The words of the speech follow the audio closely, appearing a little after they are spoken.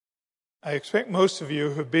I expect most of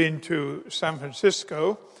you have been to San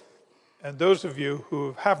Francisco, and those of you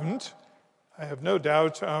who haven't, I have no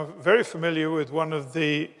doubt, are very familiar with one of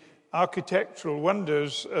the architectural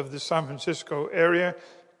wonders of the San Francisco area,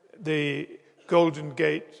 the Golden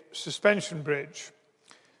Gate Suspension Bridge.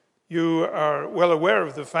 You are well aware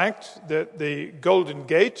of the fact that the Golden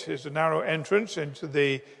Gate is a narrow entrance into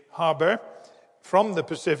the harbor from the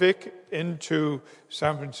Pacific into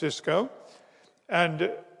San Francisco.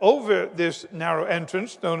 And over this narrow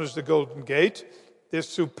entrance, known as the Golden Gate, this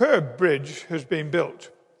superb bridge has been built.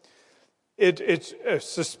 It's a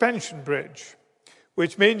suspension bridge,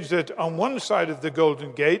 which means that on one side of the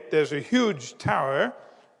Golden Gate, there's a huge tower,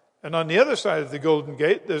 and on the other side of the Golden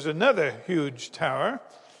Gate, there's another huge tower,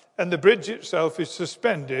 and the bridge itself is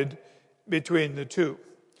suspended between the two.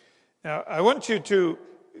 Now, I want you to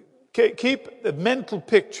keep the mental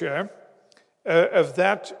picture of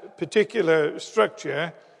that particular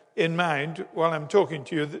structure in mind while I'm talking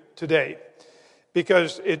to you today,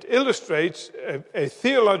 because it illustrates a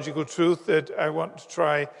theological truth that I want to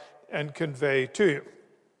try and convey to you.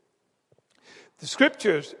 The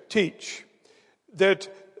scriptures teach that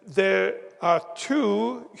there are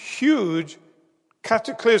two huge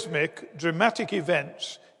cataclysmic, dramatic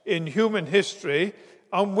events in human history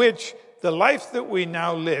on which the life that we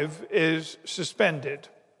now live is suspended.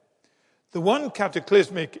 The one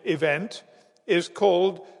cataclysmic event is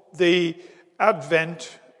called the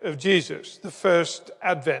Advent of Jesus, the first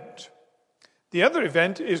Advent. The other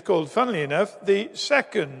event is called, funnily enough, the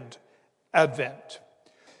second Advent.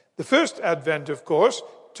 The first Advent, of course,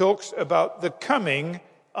 talks about the coming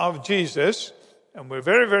of Jesus, and we're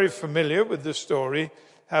very, very familiar with the story,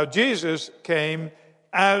 how Jesus came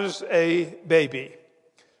as a baby,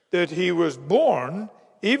 that he was born,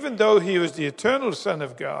 even though he was the eternal Son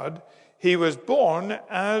of God, he was born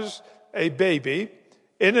as a baby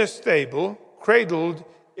in a stable, cradled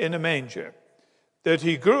in a manger, that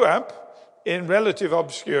he grew up in relative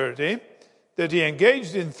obscurity, that he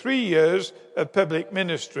engaged in 3 years of public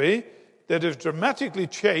ministry that has dramatically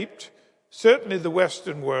shaped certainly the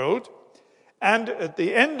Western world, and at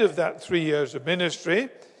the end of that 3 years of ministry,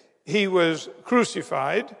 he was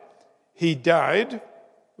crucified, he died,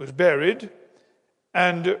 was buried,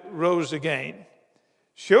 and rose again.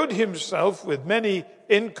 Showed himself with many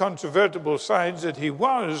incontrovertible signs that he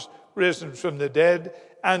was risen from the dead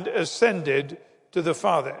and ascended to the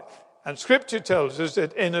Father. And Scripture tells us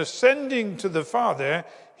that in ascending to the Father,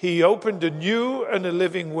 he opened a new and a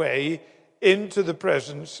living way into the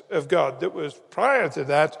presence of God that was prior to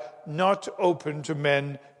that not open to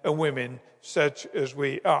men and women such as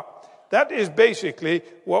we are. That is basically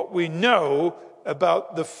what we know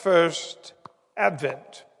about the first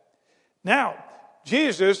Advent. Now,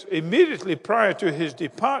 Jesus, immediately prior to his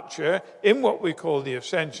departure, in what we call the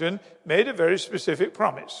Ascension, made a very specific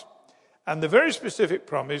promise. And the very specific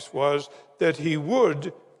promise was that he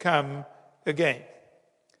would come again.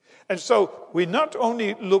 And so we not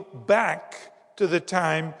only look back to the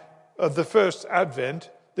time of the first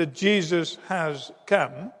Advent that Jesus has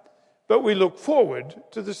come, but we look forward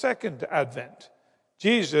to the second Advent.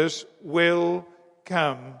 Jesus will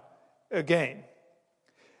come again.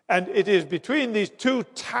 And it is between these two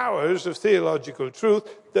towers of theological truth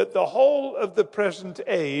that the whole of the present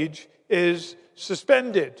age is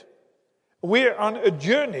suspended. We're on a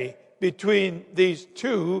journey between these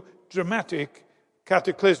two dramatic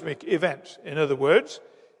cataclysmic events. In other words,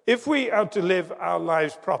 if we are to live our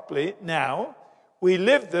lives properly now, we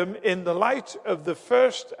live them in the light of the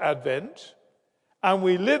first Advent, and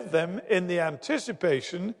we live them in the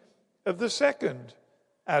anticipation of the second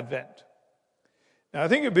Advent. Now, I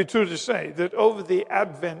think it would be true to say that over the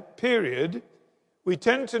Advent period, we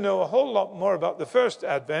tend to know a whole lot more about the first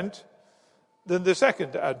Advent than the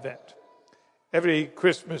second Advent. Every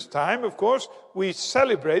Christmas time, of course, we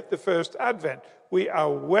celebrate the first Advent. We are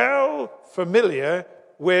well familiar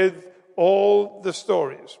with all the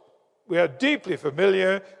stories. We are deeply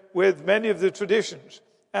familiar with many of the traditions,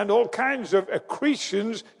 and all kinds of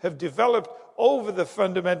accretions have developed over the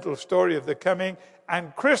fundamental story of the coming.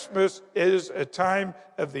 And Christmas is a time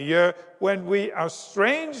of the year when we are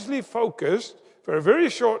strangely focused for a very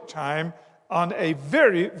short time on a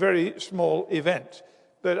very, very small event.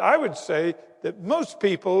 But I would say that most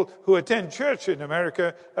people who attend church in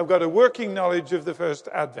America have got a working knowledge of the first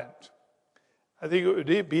Advent. I think it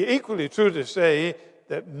would be equally true to say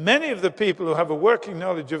that many of the people who have a working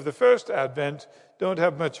knowledge of the first Advent don't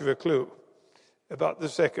have much of a clue about the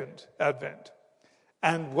second Advent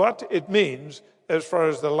and what it means as far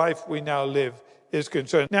as the life we now live is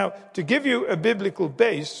concerned. Now, to give you a biblical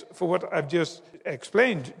base for what I've just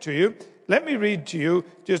explained to you, Let me read to you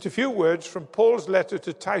just a few words from Paul's letter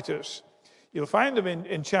to Titus. You'll find them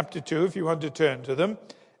in chapter 2 if you want to turn to them.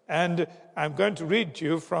 And I'm going to read to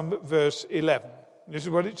you from verse 11. This is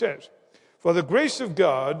what it says. For the grace of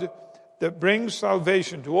God that brings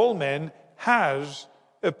salvation to all men has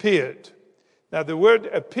appeared. Now, the word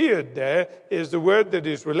appeared there is the word that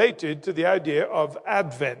is related to the idea of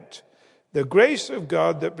Advent. The grace of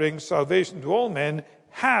God that brings salvation to all men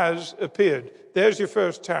has appeared. There's your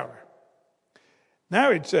first tower.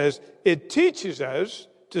 Now it says, it teaches us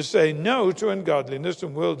to say no to ungodliness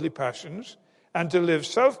and worldly passions, and to live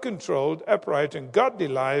self-controlled, upright, and godly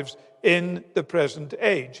lives in the present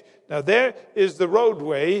age. Now there is the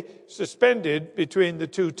roadway suspended between the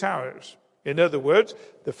two towers. In other words,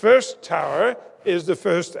 the first tower is the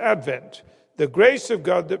first advent. The grace of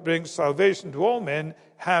God that brings salvation to all men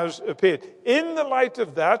has appeared. In the light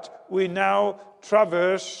of that, we now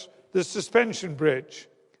traverse the suspension bridge.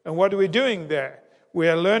 And what are we doing there? We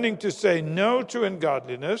are learning to say no to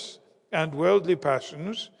ungodliness and worldly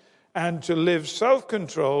passions, and to live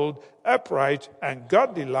self-controlled, upright, and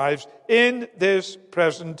godly lives in this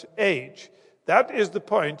present age. That is the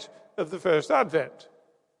point of the first advent.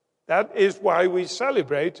 That is why we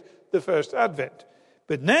celebrate the first advent.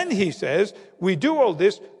 But then he says, we do all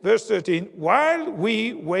this, verse 13, while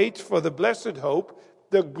we wait for the blessed hope,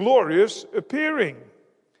 the glorious appearing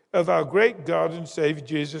of our great God and Savior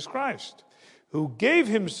Jesus Christ, who gave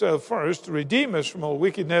himself for us to redeem us from all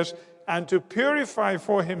wickedness and to purify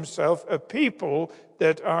for himself a people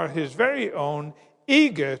that are his very own,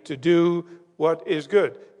 eager to do what is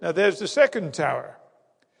good. Now there's the second tower.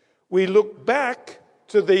 We look back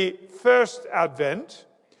to the first advent.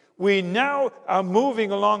 We now are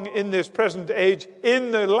moving along in this present age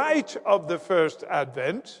in the light of the first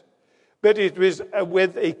advent, but it was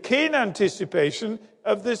with a keen anticipation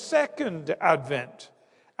of the second advent.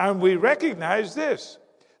 And we recognize this,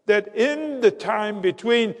 that in the time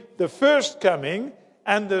between the first coming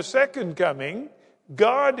and the second coming,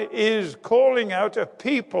 God is calling out a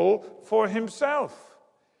people for himself.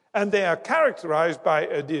 And they are characterized by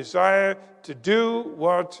a desire to do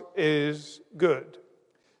what is good.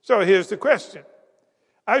 So here's the question.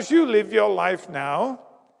 As you live your life now,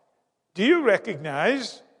 do you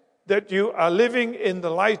recognize that you are living in the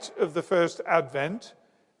light of the first advent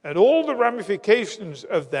and all the ramifications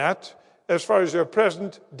of that as far as your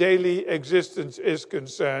present daily existence is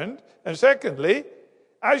concerned? And secondly,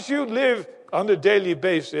 as you live on a daily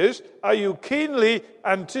basis, are you keenly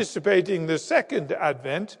anticipating the second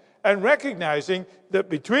advent and recognizing that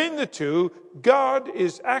between the two, God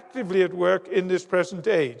is actively at work in this present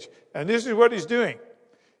age? And this is what he's doing.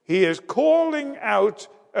 He is calling out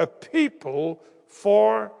a people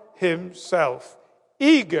for himself,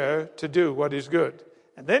 eager to do what is good.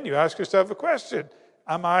 And then you ask yourself a question.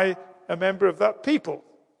 Am I a member of that people?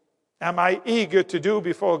 Am I eager to do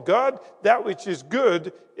before God that which is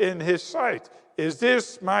good in his sight? Is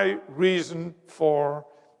this my reason for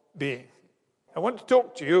being? I want to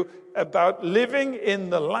talk to you about living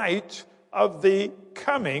in the light of the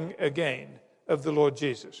coming again of the Lord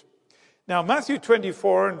Jesus. Now, Matthew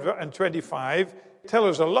 24 and 25 tell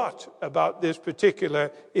us a lot about this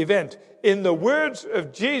particular event in the words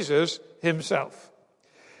of Jesus himself.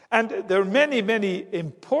 And there are many, many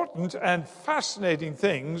important and fascinating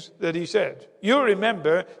things that he said. You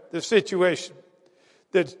remember the situation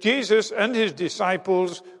that Jesus and his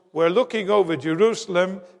disciples were looking over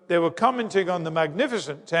Jerusalem. They were commenting on the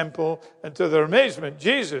magnificent temple, and to their amazement,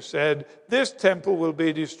 Jesus said, "This temple will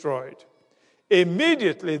be destroyed."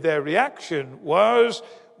 Immediately their reaction was,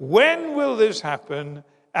 "When will this happen?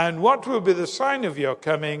 And what will be the sign of your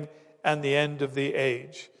coming and the end of the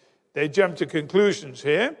age?" They jumped to conclusions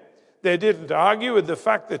here. They didn't argue with the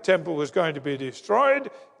fact the temple was going to be destroyed.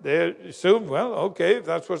 They assumed, well, okay, if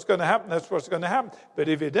that's what's going to happen, that's what's going to happen. But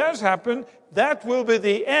if it does happen, that will be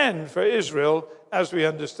the end for Israel as we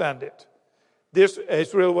understand it. This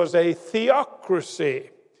Israel was a theocracy.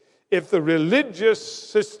 If the religious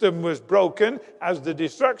system was broken, as the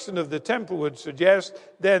destruction of the temple would suggest,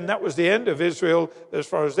 then that was the end of Israel as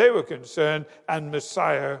far as they were concerned, and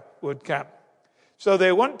Messiah would come. So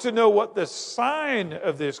they want to know what the sign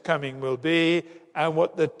of this coming will be and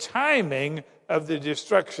what the timing of the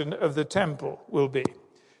destruction of the temple will be.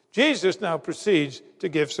 Jesus now proceeds to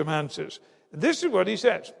give some answers. This is what he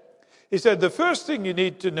says. He said, the first thing you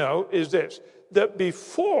need to know is this, that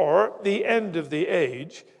before the end of the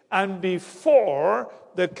age and before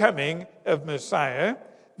the coming of Messiah,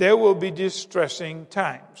 there will be distressing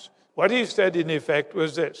times. What he said in effect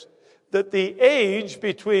was this, that the age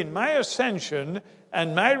between my ascension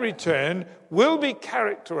and my return will be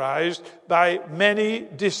characterized by many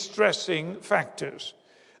distressing factors.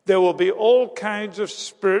 There will be all kinds of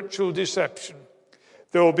spiritual deception.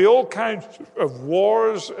 There will be all kinds of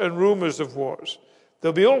wars and rumors of wars.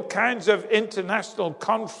 There'll be all kinds of international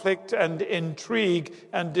conflict and intrigue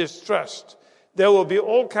and distrust. There will be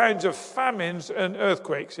all kinds of famines and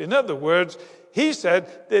earthquakes. In other words, he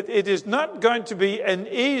said that it is not going to be an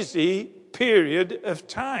easy period of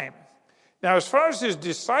time. Now, as far as his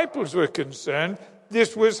disciples were concerned,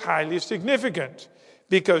 this was highly significant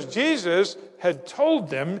because Jesus had told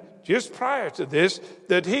them just prior to this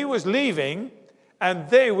that he was leaving and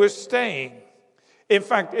they were staying. In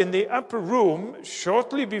fact, in the upper room,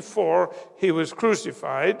 shortly before he was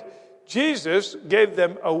crucified, Jesus gave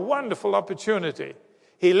them a wonderful opportunity.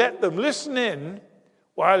 He let them listen in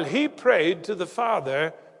while he prayed to the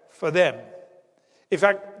Father for them. In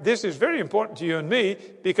fact, this is very important to you and me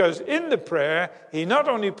because in the prayer, he not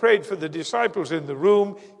only prayed for the disciples in the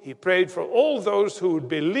room, he prayed for all those who would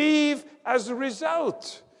believe as a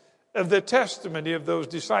result of the testimony of those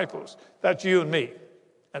disciples. That's you and me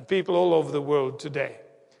and people all over the world today.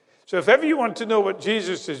 So if ever you want to know what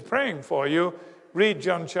Jesus is praying for you, read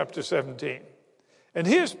John chapter 17. And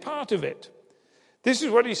here's part of it. This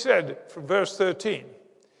is what he said from verse 13.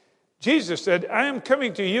 Jesus said, I am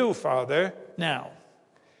coming to you, Father, now.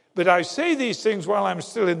 But I say these things while I'm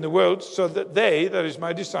still in the world, so that they, that is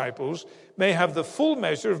my disciples, may have the full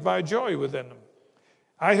measure of my joy within them.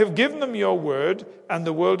 I have given them your word, and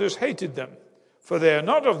the world has hated them. For they are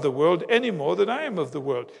not of the world any more than I am of the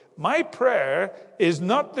world. My prayer is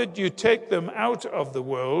not that you take them out of the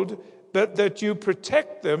world, but that you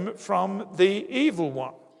protect them from the evil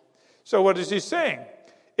one. So what is he saying?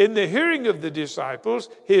 In the hearing of the disciples,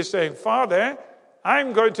 he is saying, Father,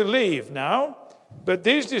 I'm going to leave now, but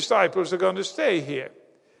these disciples are going to stay here.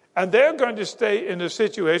 And they're going to stay in a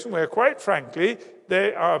situation where, quite frankly,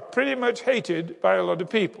 they are pretty much hated by a lot of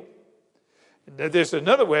people. There's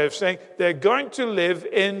another way of saying they're going to live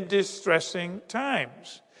in distressing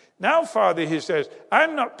times. Now, Father, he says,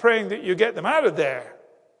 I'm not praying that you get them out of there.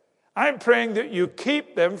 I'm praying that you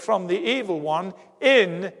keep them from the evil one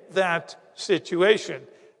in that situation.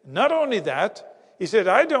 Not only that, he said,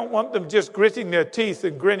 I don't want them just gritting their teeth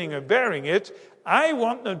and grinning and bearing it. I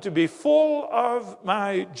want them to be full of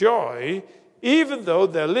my joy, even though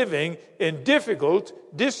they're living in difficult,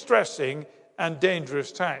 distressing, and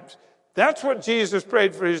dangerous times. That's what Jesus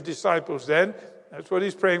prayed for his disciples then. That's what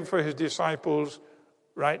he's praying for his disciples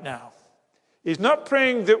right now. He's not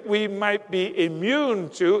praying that we might be immune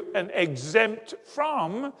to and exempt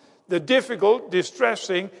from the difficult,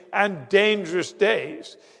 distressing, and dangerous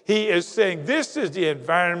days. He is saying this is the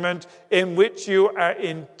environment in which you are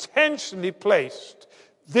intentionally placed.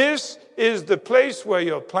 This is the place where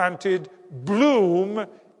you're planted. Bloom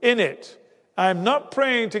in it. I'm not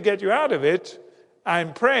praying to get you out of it.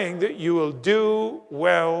 I'm praying that you will do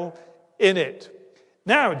well in it.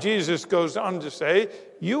 Now, Jesus goes on to say,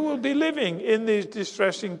 you will be living in these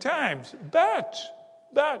distressing times, but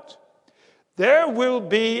there will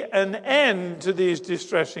be an end to these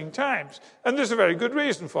distressing times. And there's a very good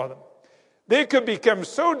reason for them. They could become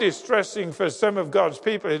so distressing for some of God's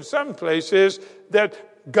people in some places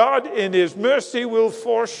that God in his mercy will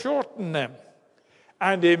foreshorten them.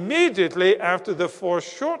 And immediately after the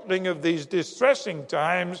foreshortening of these distressing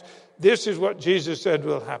times, this is what Jesus said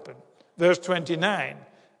will happen. Verse 29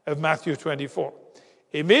 of Matthew 24.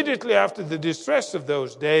 Immediately after the distress of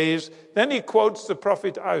those days, then he quotes the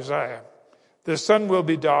prophet Isaiah. The sun will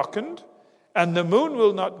be darkened, and the moon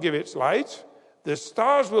will not give its light. The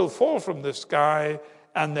stars will fall from the sky,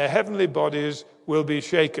 and the heavenly bodies will be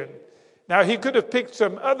shaken. Now, he could have picked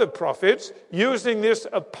some other prophets using this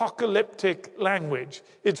apocalyptic language.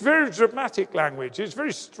 It's very dramatic language. It's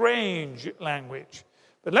very strange language.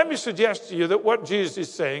 But let me suggest to you that what Jesus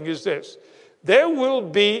is saying is this. There will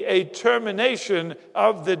be a termination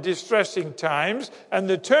of the distressing times, and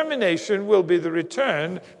the termination will be the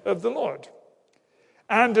return of the Lord.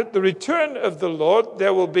 And at the return of the Lord,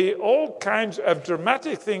 there will be all kinds of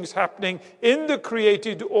dramatic things happening in the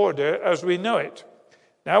created order as we know it.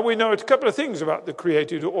 Now, we know a couple of things about the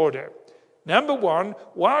created order. Number one,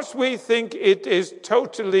 whilst we think it is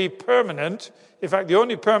totally permanent, in fact, the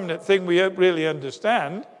only permanent thing we really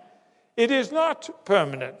understand, it is not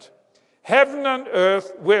permanent. Heaven and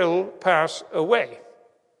earth will pass away.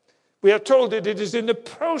 We are told that it is in the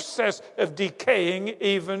process of decaying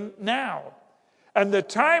even now. And the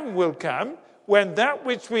time will come when that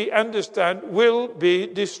which we understand will be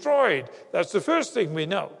destroyed. That's the first thing we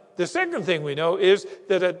know. The second thing we know is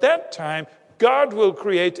that at that time, God will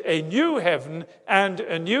create a new heaven and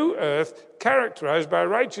a new earth characterized by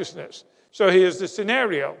righteousness. So here's the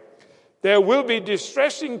scenario. There will be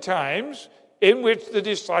distressing times in which the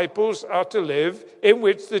disciples are to live, in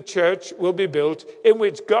which the church will be built, in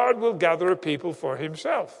which God will gather a people for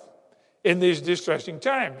himself in these distressing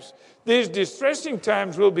times. These distressing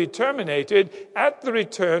times will be terminated at the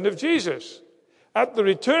return of Jesus. At the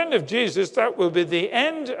return of Jesus, that will be the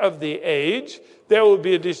end of the age. There will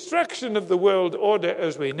be a destruction of the world order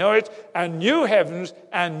as we know it, and new heavens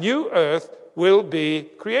and new earth will be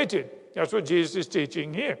created. That's what Jesus is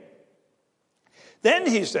teaching here. Then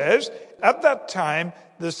he says, at that time,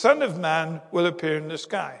 the Son of Man will appear in the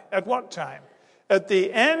sky. At what time? At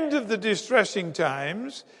the end of the distressing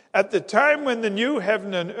times, at the time when the new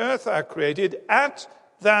heaven and earth are created, at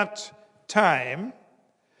that time,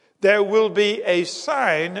 there will be a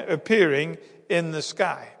sign appearing in the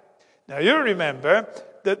sky. Now, you remember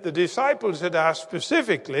that the disciples had asked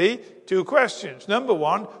specifically 2 questions. Number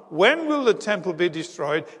 1, when will the temple be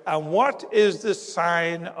destroyed? And what is the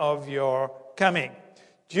sign of your coming?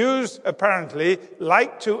 Jews apparently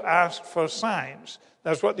like to ask for signs.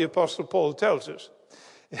 That's what the Apostle Paul tells us.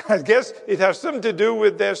 I guess it has something to do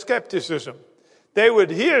with their skepticism. They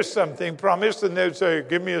would hear something promised and they'd say,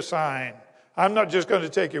 give me a sign. I'm not just going to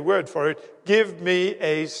take your word for it. Give me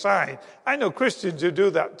a sign. I know Christians who do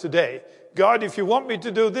that today. God, if you want me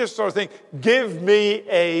to do this sort of thing, give me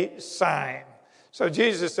a sign. So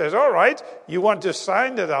Jesus says, all right, you want a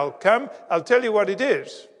sign that I'll come? I'll tell you what it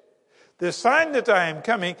is. The sign that I am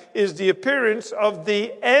coming is the appearance of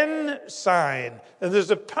the ensign. And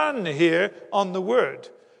there's a pun here on the word.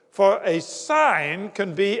 For a sign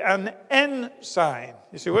can be an ensign.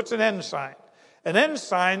 You see, what's an ensign? An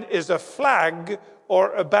ensign is a flag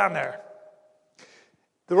or a banner.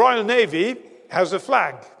 The Royal Navy has a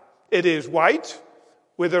flag. It is white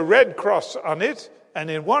with a red cross on it, and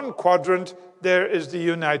in one quadrant there is the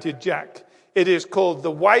United Jack. It is called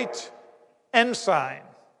the White Ensign.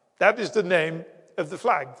 That is the name of the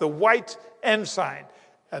flag, the White Ensign.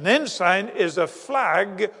 An ensign is a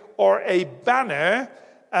flag or a banner,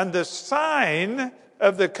 and the sign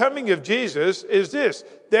of the coming of Jesus is this.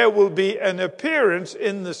 There will be an appearance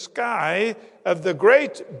in the sky of the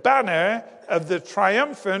great banner of the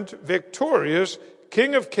triumphant, victorious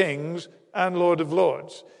King of Kings and Lord of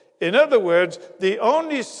Lords. In other words, the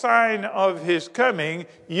only sign of his coming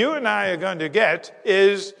you and I are going to get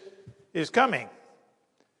is his coming.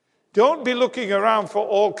 Don't be looking around for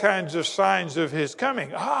all kinds of signs of his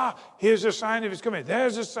coming. Here's a sign of his coming.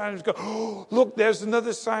 There's a sign of his coming. Oh, look, there's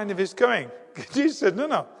another sign of his coming. Jesus said,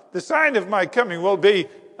 no. The sign of my coming will be,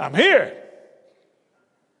 I'm here.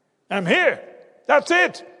 I'm here. That's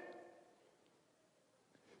it.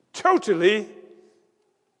 Totally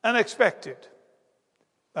unexpected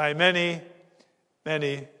by many,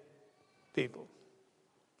 many people.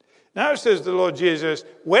 Now, says the Lord Jesus,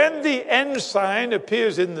 when the ensign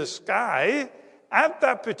appears in the sky, at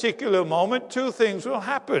that particular moment, 2 things will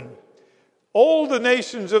happen. All the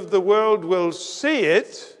nations of the world will see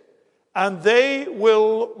it, and they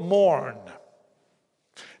will mourn.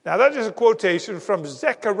 Now, that is a quotation from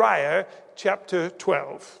Zechariah chapter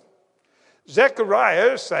 12.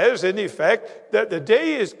 Zechariah says, in effect, that the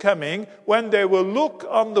day is coming when they will look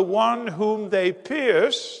on the one whom they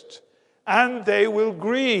pierced, and they will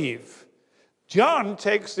grieve. John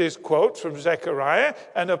takes this quote from Zechariah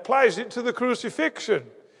and applies it to the crucifixion.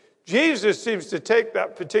 Jesus seems to take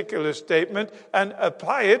that particular statement and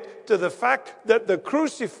apply it to the fact that the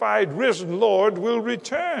crucified risen Lord will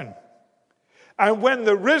return. And when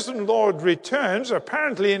the risen Lord returns,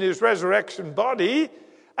 apparently in his resurrection body,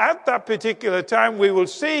 at that particular time we will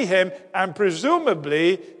see him, and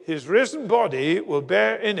presumably his risen body will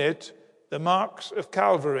bear in it the marks of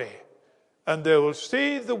Calvary. And they will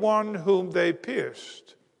see the one whom they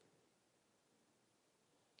pierced.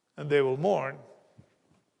 And they will mourn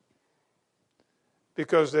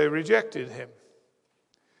because they rejected him.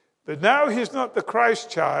 But now he's not the Christ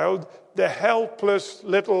child, the helpless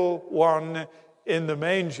little one in the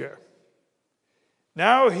manger.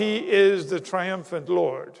 Now he is the triumphant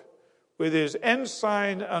Lord with his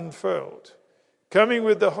ensign unfurled, coming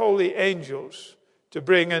with the holy angels to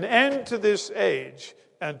bring an end to this age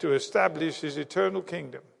and to establish his eternal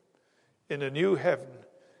kingdom in a new heaven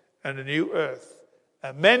and a new earth.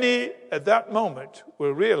 And many at that moment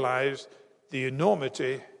will realize the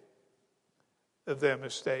enormity of their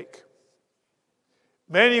mistake.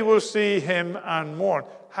 Many will see him and mourn.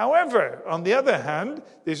 However, on the other hand,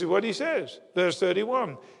 this is what he says, verse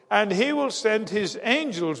 31. And he will send his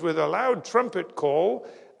angels with a loud trumpet call,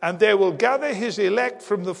 and they will gather his elect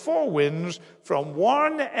from the four winds, from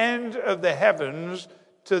one end of the heavens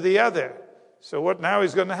to the other. So what now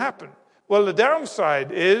is going to happen? Well, the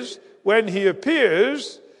downside is when he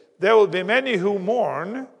appears, there will be many who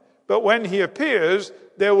mourn, but when he appears,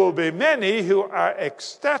 there will be many who are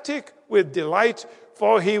ecstatic with delight,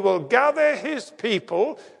 for he will gather his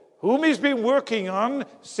people, whom he's been working on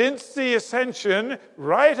since the ascension,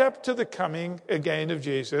 right up to the coming again of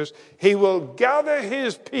Jesus. He will gather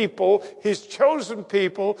his people, his chosen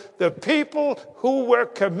people, the people who were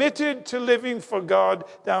committed to living for God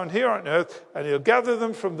down here on earth, and he'll gather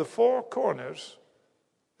them from the four corners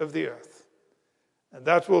of the earth. And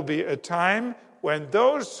that will be a time when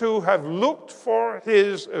those who have looked for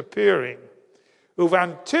his appearing, who've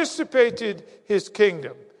anticipated his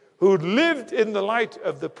kingdom, who lived in the light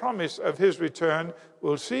of the promise of his return,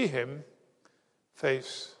 will see him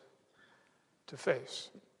face to face.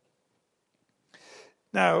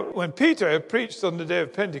 Now, when Peter preached on the day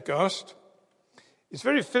of Pentecost, it's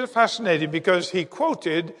very fascinating because he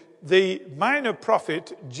quoted the minor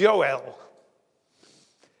prophet Joel.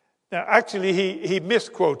 Now, actually, he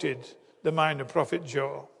misquoted the minor prophet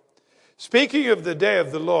Joel. Speaking of the day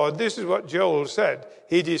of the Lord, this is what Joel said.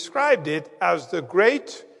 He described it as the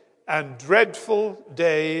great and dreadful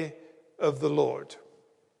day of the Lord.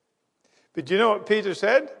 But do you know what Peter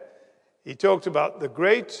said? He talked about the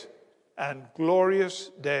great and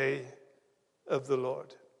glorious day of the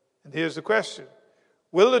Lord. And here's the question.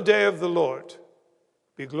 Will the day of the Lord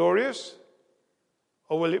be glorious,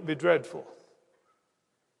 or will it be dreadful?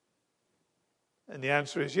 And the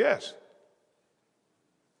answer is yes.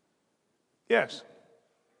 Yes.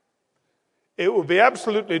 It will be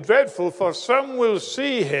absolutely dreadful, for some will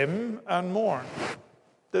see him and mourn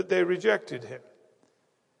that they rejected him.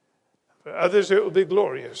 For others it will be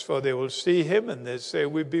glorious, for they will see him and they say,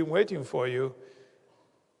 we've been waiting for you.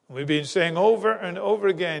 We've been saying over and over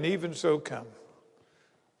again, even so come,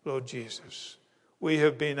 Lord Jesus. We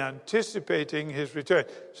have been anticipating his return.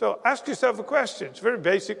 So ask yourself a question. It's a very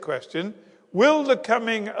basic question. Will the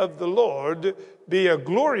coming of the Lord be a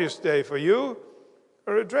glorious day for you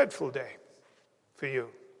or a dreadful day for you?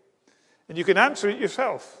 And you can answer it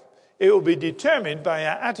yourself. It will be determined by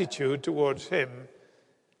our attitude towards him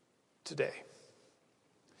today.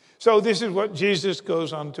 So this is what Jesus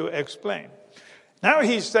goes on to explain. Now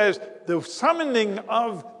he says the summoning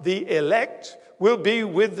of the elect will be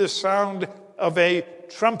with the sound of a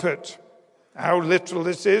trumpet. How literal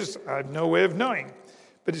this is, I have no way of knowing.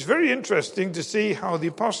 But it's very interesting to see how the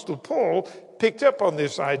Apostle Paul picked up on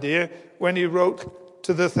this idea when he wrote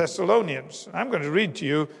to the Thessalonians. I'm going to read to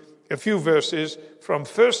you a few verses from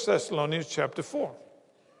 1 Thessalonians chapter 4.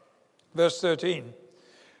 Verse 13.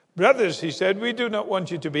 Brothers, he said, we do not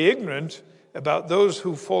want you to be ignorant about those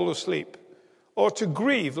who fall asleep, or to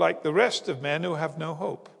grieve like the rest of men who have no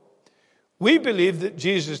hope. We believe that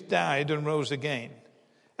Jesus died and rose again.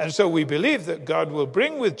 And so we believe that God will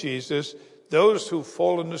bring with Jesus those who've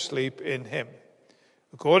fallen asleep in him.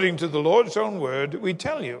 According to the Lord's own word, we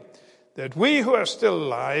tell you that we who are still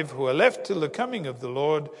alive, who are left till the coming of the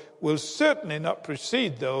Lord, will certainly not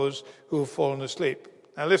precede those who have fallen asleep.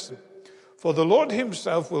 Now listen. For the Lord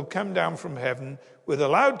himself will come down from heaven with a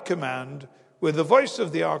loud command, with the voice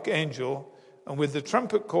of the archangel, and with the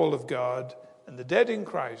trumpet call of God, and the dead in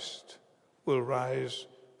Christ will rise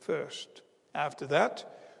first. After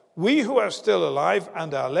that, we who are still alive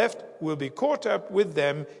and are left will be caught up with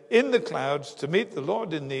them in the clouds to meet the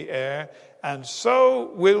Lord in the air, and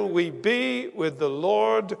so will we be with the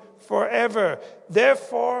Lord forever.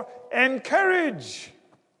 Therefore, encourage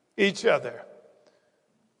each other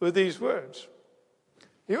with these words.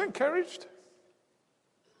 Are you encouraged?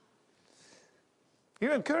 Are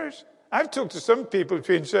you encouraged? I've talked to some people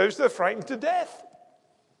between services, they're frightened to death.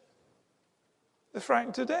 They're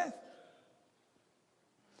frightened to death.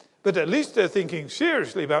 But at least they're thinking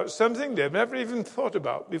seriously about something they've never even thought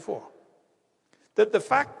about before. That the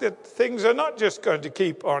fact that things are not just going to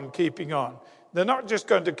keep on keeping on. They're not just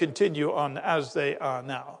going to continue on as they are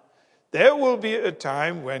now. There will be a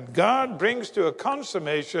time when God brings to a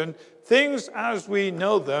consummation things as we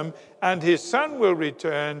know them, and his Son will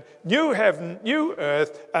return, new heaven, new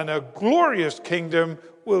earth, and a glorious kingdom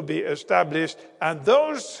will be established, and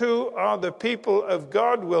those who are the people of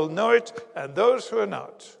God will know it, and those who are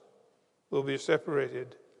not will be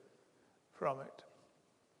separated from it.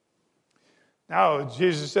 Now,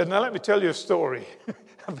 Jesus said, now let me tell you a story.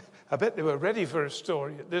 I bet they were ready for a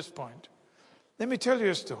story at this point. Let me tell you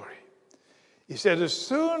a story. He said, as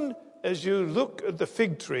soon as you look at the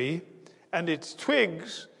fig tree and its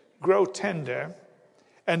twigs grow tender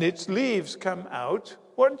and its leaves come out,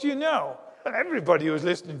 what do you know? Everybody who was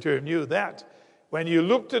listening to him knew that. When you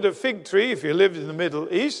looked at a fig tree, if you lived in the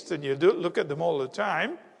Middle East and you look at them all the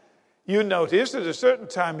time, you notice at a certain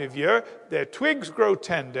time of year, their twigs grow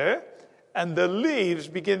tender and the leaves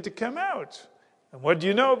begin to come out. And what do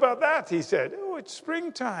you know about that? He said, oh, it's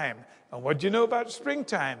springtime. And what do you know about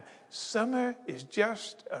springtime? Summer is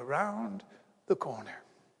just around the corner.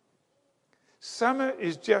 Summer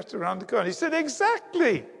is just around the corner. He said,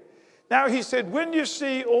 exactly. Now, he said, when you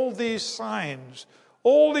see all these signs,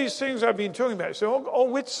 all these things I've been talking about, so,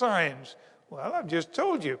 which signs? Well, I've just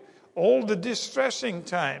told you. All the distressing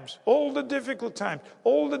times, all the difficult times,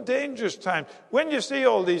 all the dangerous times. When you see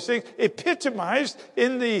all these things, epitomized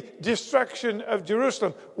in the destruction of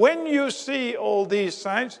Jerusalem. When you see all these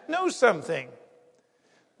signs, know something.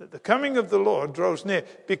 That the coming of the Lord draws near.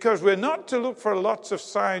 Because we're not to look for lots of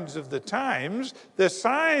signs of the times. The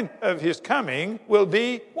sign of his coming will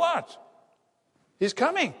be what? His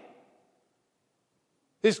coming.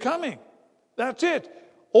 His coming. That's it.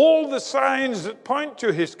 All the signs that point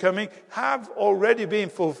to his coming have already been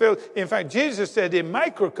fulfilled. In fact, Jesus said in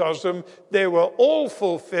microcosm, they were all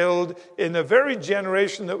fulfilled in the very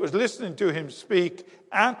generation that was listening to him speak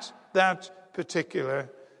at that particular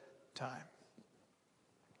time.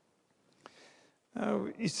 Now,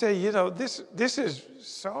 you say, this is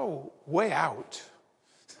so way out.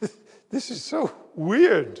 This is so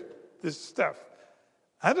weird, this stuff.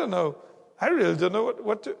 I don't know. I really don't know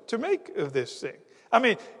what to make of this thing. I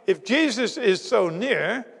mean, if Jesus is so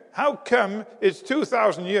near, how come it's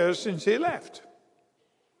 2,000 years since he left?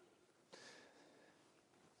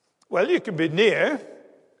 Well, you can be near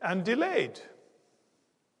and delayed.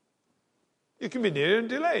 You can be near and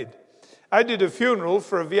delayed. I did a funeral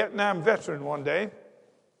for a Vietnam veteran one day.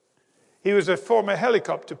 He was a former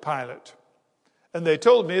helicopter pilot. And they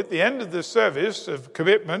told me at the end of the service of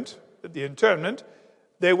commitment, at the internment,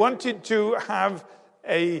 they wanted to have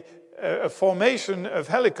a formation of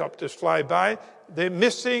helicopters fly by, the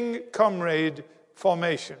missing comrade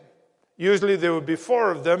formation. Usually there would be 4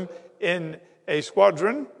 of them in a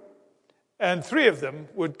squadron, and 3 of them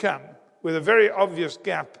would come with a very obvious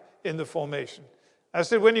gap in the formation. I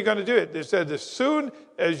said, when are you going to do it? They said, as soon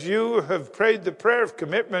as you have prayed the prayer of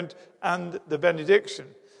commitment and the benediction.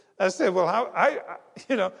 I said, well,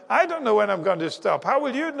 I don't know when I'm going to stop. How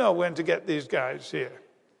will you know when to get these guys here?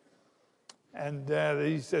 And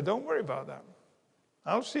he said, don't worry about that.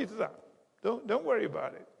 I'll see to that. Don't worry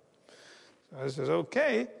about it. So I said,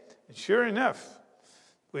 okay. And sure enough,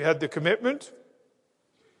 we had the commitment,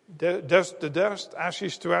 dust to dust,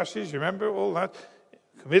 ashes to ashes. You remember all that?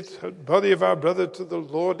 Commit the body of our brother to the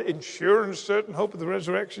Lord, ensure and certain hope of the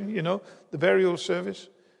resurrection, the burial service.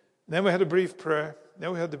 And then we had a brief prayer.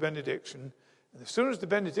 Then we had the benediction. And as soon as the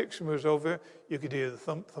benediction was over, you could hear the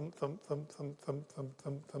thump, thump, thump, thump, thump, thump, thump,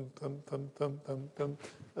 thump, thump, thump, thump, thump, thump, thump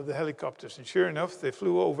of the helicopters. And sure enough, they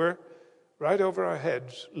flew over, right over our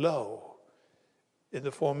heads, low, in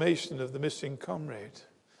the formation of the missing comrade.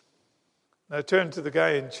 And I turned to the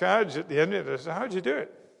guy in charge at the end of it. I said, how'd you do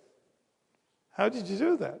it? How did you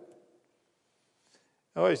do that?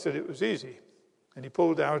 Oh, he said it was easy. And he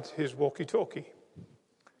pulled out his walkie-talkie.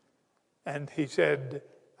 And he said,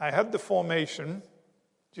 I had the formation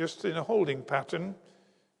just in a holding pattern,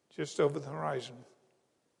 just over the horizon.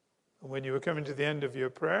 And when you were coming to the end of your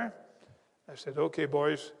prayer, I said, okay,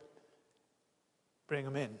 boys, bring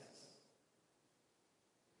them in.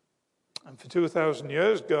 And for 2,000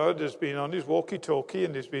 years, God has been on his walkie-talkie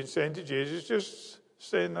and he's been saying to Jesus, just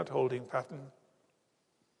stay in that holding pattern.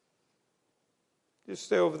 Just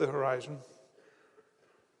stay over the horizon.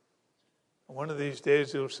 And one of these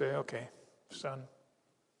days he'll say, okay, son,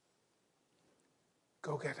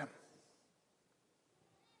 go get him.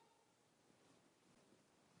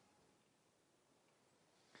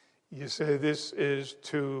 You say, this is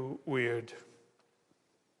too weird.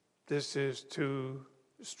 This is too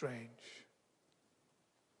strange.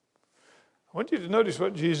 I want you to notice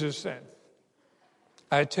what Jesus said.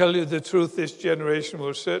 I tell you the truth, this generation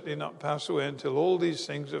will certainly not pass away until all these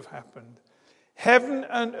things have happened. Heaven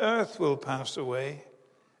and earth will pass away,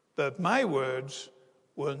 but my words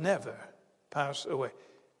will never pass away.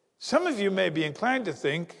 Some of you may be inclined to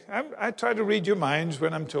think, I try to read your minds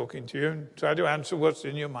when I'm talking to you and try to answer what's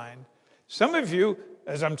in your mind. Some of you,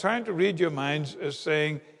 as I'm trying to read your minds, are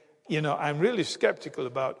saying, I'm really skeptical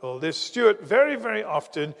about all this. Stuart, very, very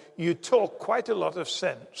often you talk quite a lot of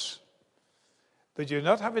sense, but you're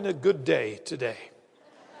not having a good day today.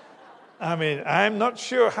 I mean, I'm not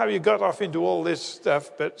sure how you got off into all this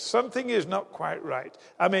stuff, but something is not quite right.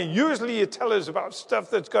 I mean, usually you tell us about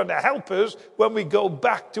stuff that's going to help us when we go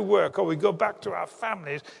back to work or we go back to our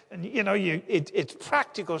families. And, you know, it's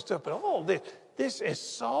practical stuff, but this is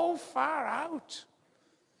so far out.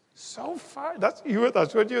 So far. That's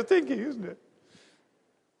what you're thinking, isn't it?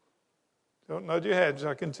 Don't nod your heads,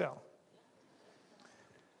 I can tell.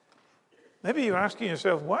 Maybe you're asking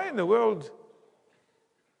yourself, why in the world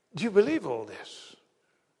do you believe all this?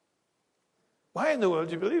 Why in the world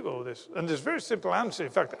do you believe all this? And there's a very simple answer.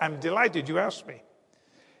 In fact, I'm delighted you asked me.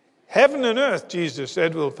 Heaven and earth, Jesus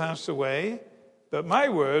said, will pass away, but my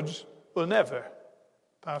words will never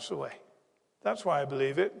pass away. That's why I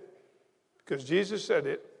believe it, because Jesus said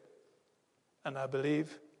it, and I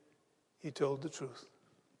believe he told the truth.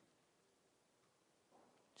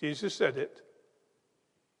 Jesus said it,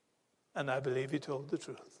 and I believe he told the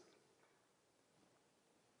truth.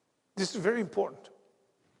 This is very important.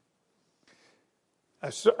 I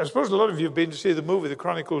suppose a lot of you have been to see the movie The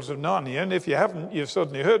Chronicles of Narnia, and if you haven't, you've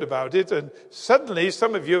suddenly heard about it, and suddenly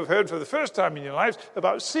some of you have heard for the first time in your lives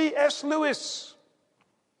about C.S. Lewis.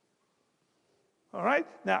 All right?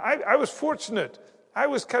 Now, I was fortunate. I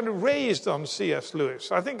was kind of raised on C.S.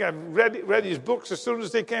 Lewis. I think I've read his books as soon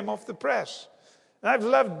as they came off the press. And I've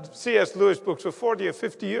loved C.S. Lewis books for 40 or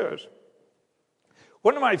 50 years.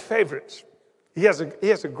 One of my favorites, he has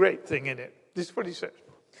a great thing in it. This is what he says.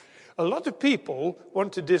 A lot of people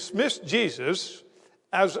want to dismiss Jesus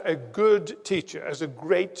as a good teacher, as a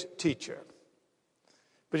great teacher.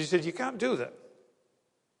 But he said, you can't do that.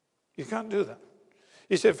 You can't do that.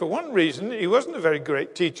 He said, for one reason, he wasn't a very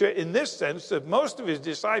great teacher in this sense that most of his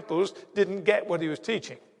disciples didn't get what he was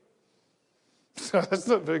teaching. So that's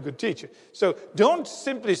not a very good teacher. So don't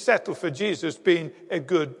simply settle for Jesus being a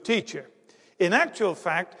good teacher. In actual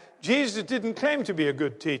fact, Jesus didn't claim to be a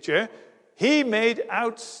good teacher. He made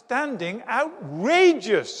outstanding,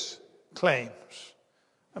 outrageous claims.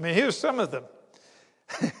 I mean, here's some of them.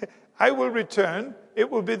 I will return. It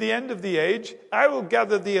will be the end of the age. I will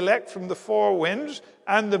gather the elect from the four winds,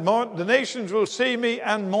 and the nations will see me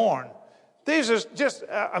and mourn. These are just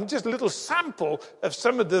a little sample of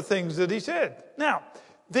some of the things that he said. Now,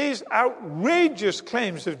 these outrageous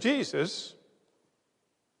claims of Jesus,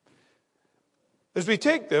 as we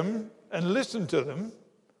take them and listen to them,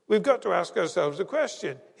 we've got to ask ourselves a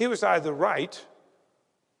question. He was either right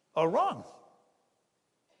or wrong.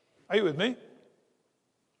 Are you with me?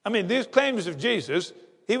 I mean, these claims of Jesus,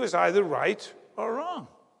 he was either right or wrong.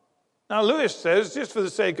 Now, Lewis says, just for the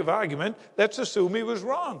sake of argument, let's assume he was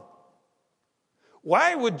wrong.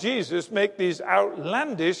 Why would Jesus make these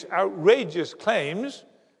outlandish, outrageous claims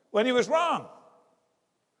when he was wrong?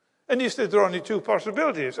 And he said there are only two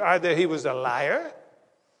possibilities. Either he was a liar.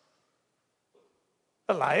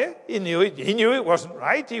 He knew it wasn't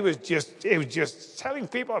right. He was just telling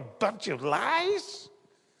people a bunch of lies.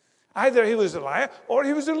 Either he was a liar or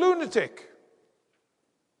he was a lunatic.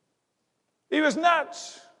 He was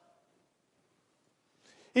nuts.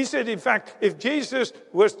 He said, in fact, if Jesus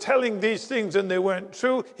was telling these things and they weren't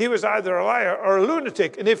true, he was either a liar or a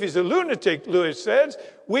lunatic. And if he's a lunatic, Lewis says,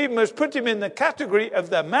 we must put him in the category of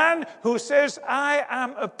the man who says, I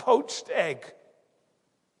am a poached egg.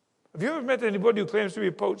 Have you ever met anybody who claims to be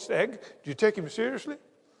a poached egg? Do you take him seriously?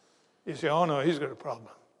 You say, oh no, he's got a problem.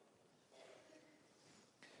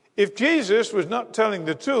 If Jesus was not telling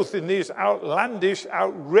the truth in these outlandish,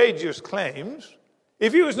 outrageous claims,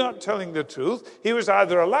 if he was not telling the truth, he was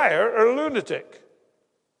either a liar or a lunatic.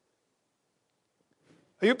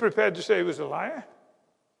 Are you prepared to say he was a liar?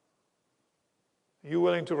 Are you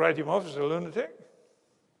willing to write him off as a lunatic?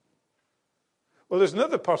 Well, there's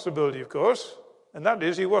another possibility, of course, and that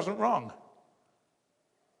is he wasn't wrong.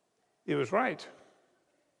 He was right.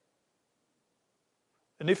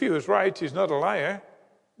 And if he was right, he's not a liar,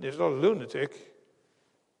 he's not a lunatic,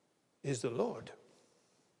 he's the Lord.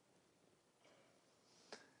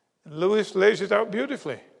 And Lewis lays it out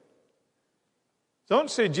beautifully.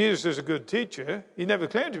 Don't say Jesus is a good teacher. He never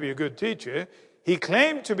claimed to be a good teacher. He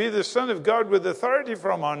claimed to be the Son of God with authority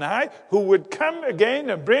from on high, who would come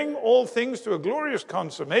again and bring all things to a glorious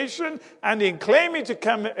consummation. And in claiming to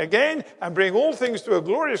come again and bring all things to a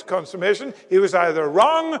glorious consummation, he was either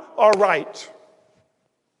wrong or right.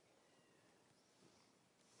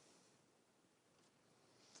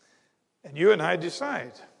 And you and I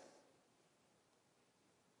decide.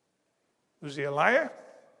 Was he a liar?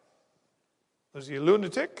 Was he a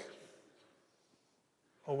lunatic?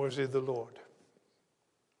 Or was he the Lord?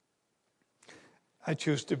 I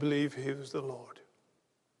choose to believe he was the Lord.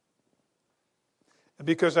 And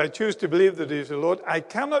because I choose to believe that he is the Lord, I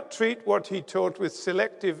cannot treat what he taught with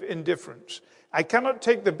selective indifference. I cannot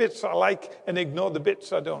take the bits I like and ignore the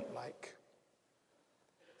bits I don't like.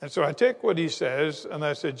 And so I take what he says and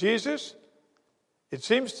I say, Jesus, it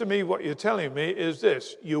seems to me what you're telling me is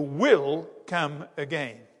this: you will come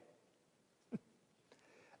again.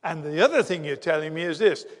 And the other thing you're telling me is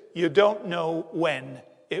this: you don't know when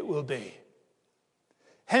it will be.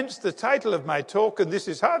 Hence the title of my talk, and this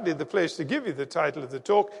is hardly the place to give you the title of the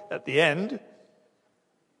talk at the end,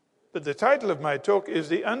 but the title of my talk is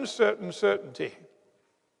The Uncertain Certainty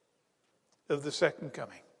of the Second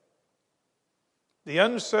Coming. The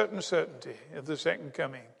uncertain certainty of the second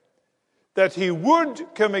coming. That he would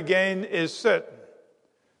come again is certain.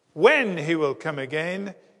 When he will come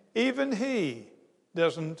again, even he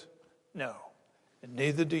doesn't know, and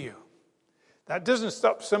neither do you. That doesn't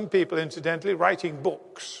stop some people, incidentally, writing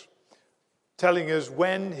books telling us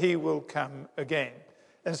when he will come again.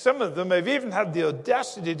 And some of them have even had the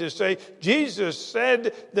audacity to say, Jesus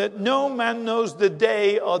said that no man knows the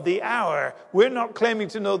day or the hour. We're not claiming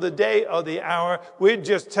to know the day or the hour. We're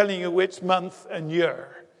just telling you which month and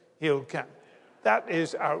year he'll come. That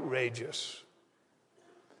is outrageous.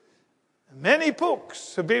 Many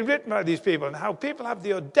books have been written by these people, and how people have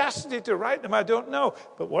the audacity to write them, I don't know.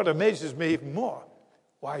 But what amazes me even more,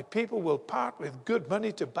 why people will part with good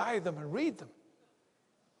money to buy them and read them.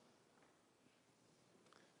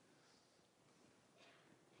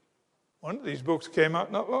 One of these books came out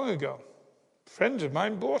not long ago. Friends of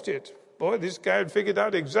mine bought it. Boy, this guy had figured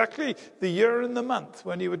out exactly the year and the month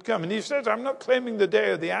when he would come. And he says, I'm not claiming the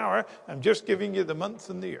day or the hour. I'm just giving you the month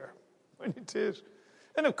and the year when it is.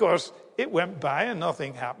 And of course, it went by and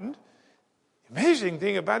nothing happened. The amazing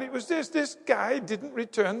thing about it was this guy didn't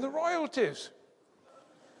return the royalties.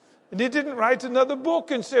 And he didn't write another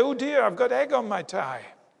book and say, oh dear, I've got egg on my tie.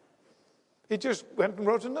 He just went and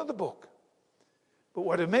wrote another book. But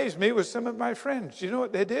what amazed me was some of my friends. Do you know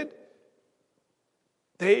what they did?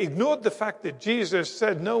 They ignored the fact that Jesus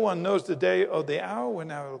said, no one knows the day or the hour when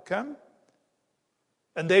I will come.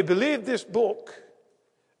 And they believed this book.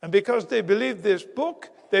 And because they believed this book,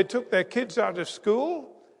 they took their kids out of school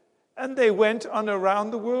and they went on a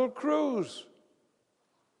round-the-world cruise.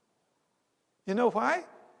 You know why?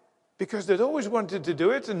 Because they'd always wanted to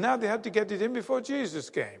do it, and now they had to get it in before Jesus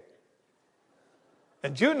came.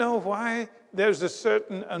 And do you know why there's a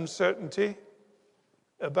certain uncertainty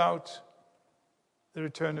about the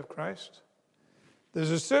return of Christ? There's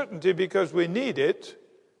a certainty because we need it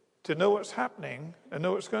to know what's happening and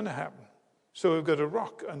know what's going to happen. So we've got a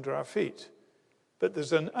rock under our feet. But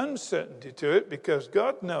there's an uncertainty to it because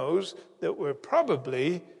God knows that we're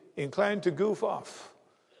probably inclined to goof off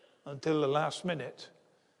until the last minute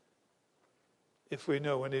if we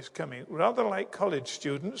know when he's coming. Rather like college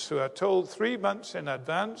students who are told 3 months in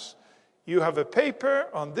advance, you have a paper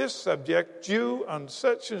on this subject due on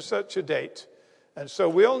such and such a date. And so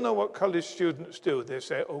we all know what college students do. They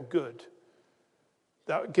say, oh, good.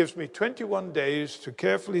 That gives me 21 days to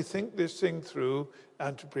carefully think this thing through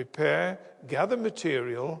and to prepare, gather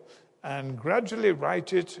material, and gradually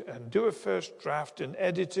write it and do a first draft and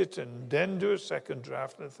edit it and then do a second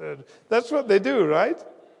draft and a third. That's what they do, right?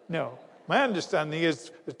 No. My understanding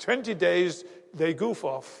is the 20 days they goof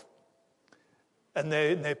off and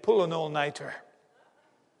they pull an all-nighter.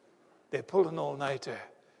 They pull an all-nighter.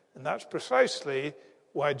 And that's precisely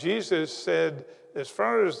why Jesus said, as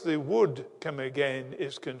far as the would come again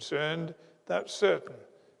is concerned, that's certain.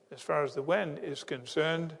 As far as the when is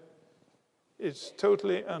concerned, it's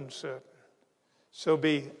totally uncertain. So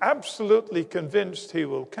be absolutely convinced he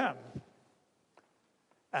will come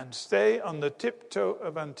and stay on the tiptoe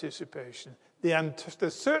of anticipation.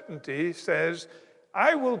 The certainty says,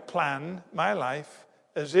 I will plan my life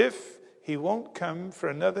as if he won't come for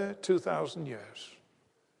another 2,000 years.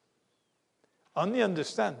 On the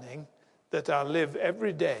understanding that I'll live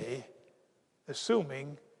every day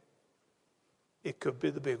assuming it could be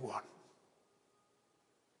the big one.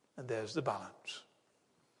 And there's the balance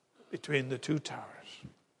between the two towers.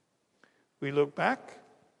 We look back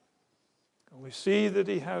and we see that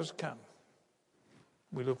he has come.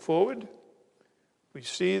 We look forward, we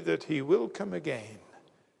see that he will come again.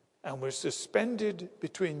 And we're suspended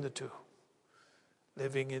between the two,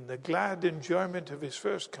 living in the glad enjoyment of his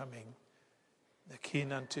first coming, the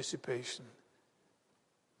keen anticipation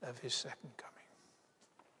of his second coming.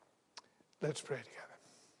 Let's pray together.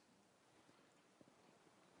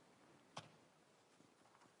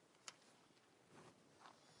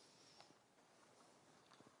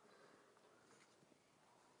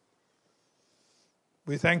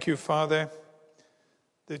 We thank you, Father,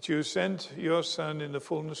 that you sent your Son in the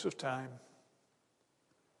fullness of time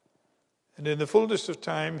And in the fullness of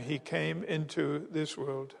time, he came into this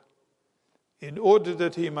world in order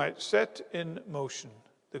that he might set in motion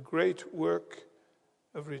the great work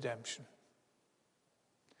of redemption.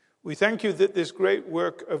 We thank you that this great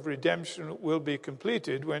work of redemption will be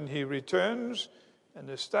completed when he returns and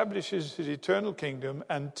establishes his eternal kingdom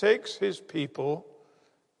and takes his people,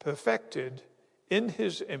 perfected in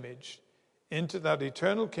his image, into that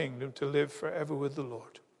eternal kingdom to live forever with the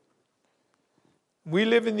Lord. We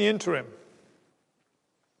live in the interim.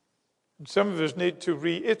 And some of us need to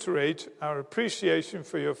reiterate our appreciation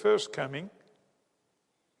for your first coming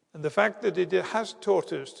and the fact that it has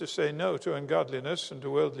taught us to say no to ungodliness and to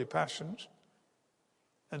worldly passions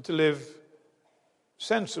and to live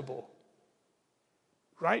sensible,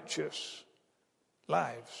 righteous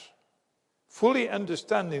lives, fully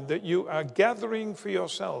understanding that you are gathering for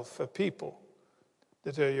yourself a people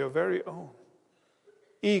that are your very own,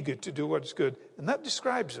 eager to do what's good. And that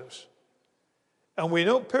describes us. And we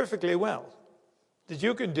know perfectly well that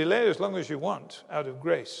you can delay as long as you want out of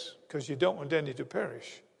grace because you don't want any to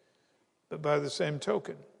perish. But by the same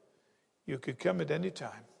token, you could come at any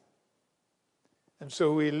time. And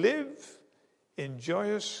so we live in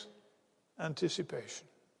joyous anticipation,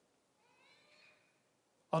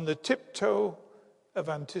 on the tiptoe of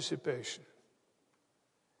anticipation,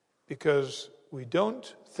 because we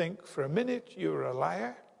don't think for a minute you're a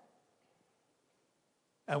liar,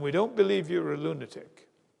 and we don't believe you're a lunatic.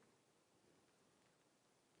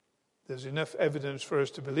 There's enough evidence for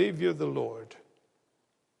us to believe you're the Lord,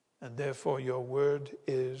 and therefore your word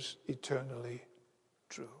is eternally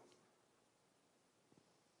true.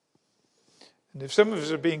 And if some of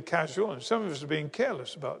us are being casual and some of us are being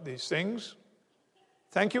careless about these things,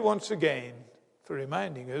 thank you once again for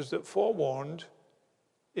reminding us that forewarned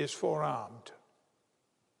is forearmed.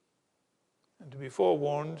 And to be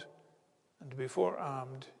forewarned and to be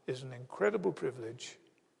forearmed is an incredible privilege.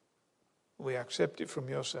 We accept it from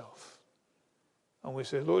yourself. And we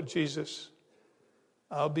say, Lord Jesus,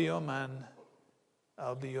 I'll be your man,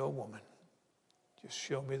 I'll be your woman. Just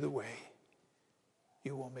show me the way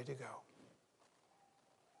you want me to go.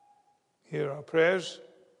 Hear our prayers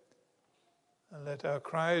and let our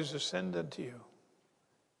cries ascend unto you.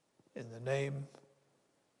 In the name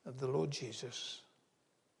of the Lord Jesus.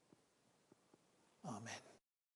 Amen.